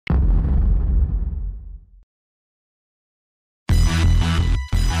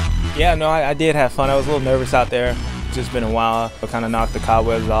Yeah, no, I did have fun. I was a little nervous out there. It's just been a while. I kind of knocked the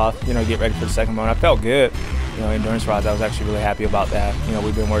cobwebs off, get ready for the second moto. I felt good. Endurance-wise, I was actually really happy about that.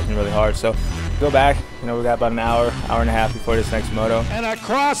 We've been working really hard. So go back. We got about an hour and a half before this next moto. And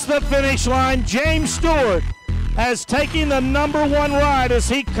across the finish line, James Stewart has taken the #1 ride as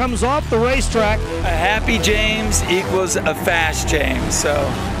he comes off the racetrack. A happy James equals a fast James. So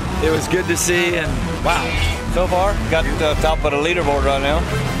it was good to see, and wow, so far got to the top of the leaderboard right now.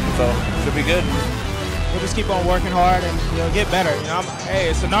 So should be good. We'll just keep on working hard and get better. Hey,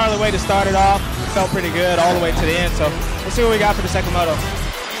 it's a gnarly way to start it off. It felt pretty good all the way to the end. So we'll see what we got for the second moto.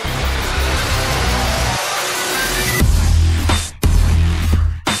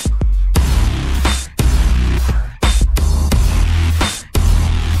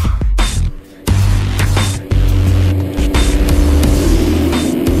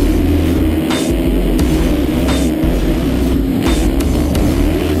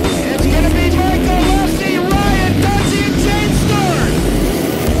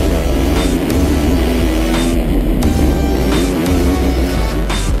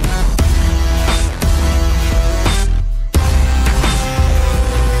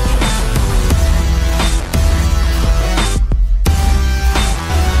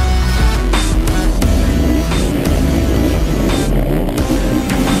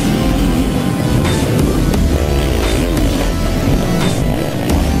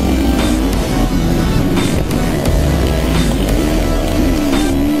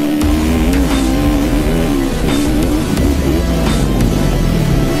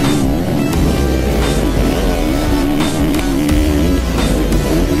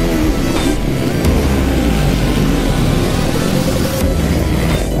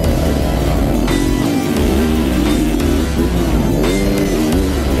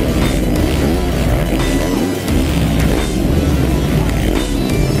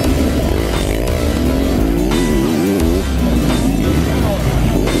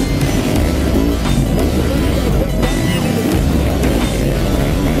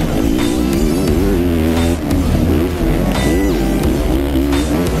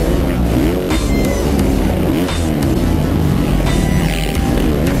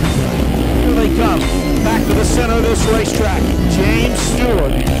 Racetrack, James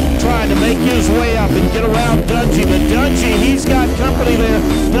Stewart trying to make his way up and get around Dungey, but Dungey, he's got company there.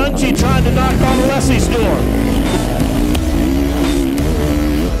 Dungey trying to knock on Alessi's door.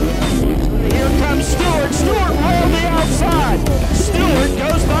 Here comes Stewart. Stewart rolled the outside. Stewart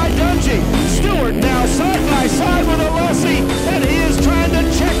goes by Dungey. Stewart now side by side with Alessi, and he is trying to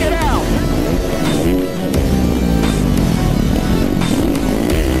check it out.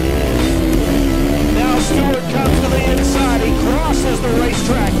 Stewart comes to the inside. He crosses the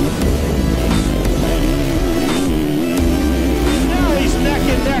racetrack. Now he's neck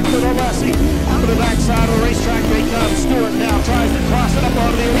and neck with Alessi. Out of the backside of the racetrack they come. Stewart now tries to cross it up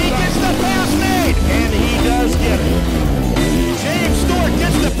onto the inside. He gets the pass made, and he does get it. James Stewart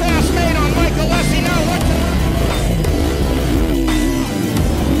gets the pass made on Mike Alessi. Now what?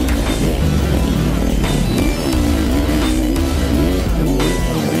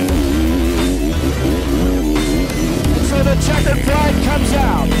 The checkered flag comes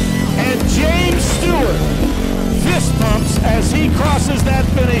out, and James Stewart fist pumps as he crosses that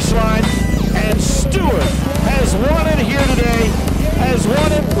finish line, and Stewart has won it here today, has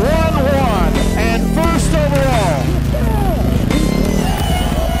won it 1-1, and first overall.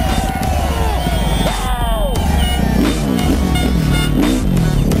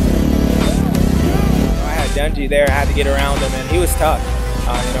 I had Dungey there, I had to get around him, and he was tough.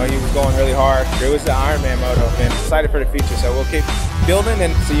 He was going really hard. It was the Ironman moto, and excited for the future. So we'll keep building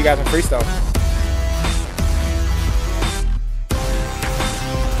and see you guys in freestyle.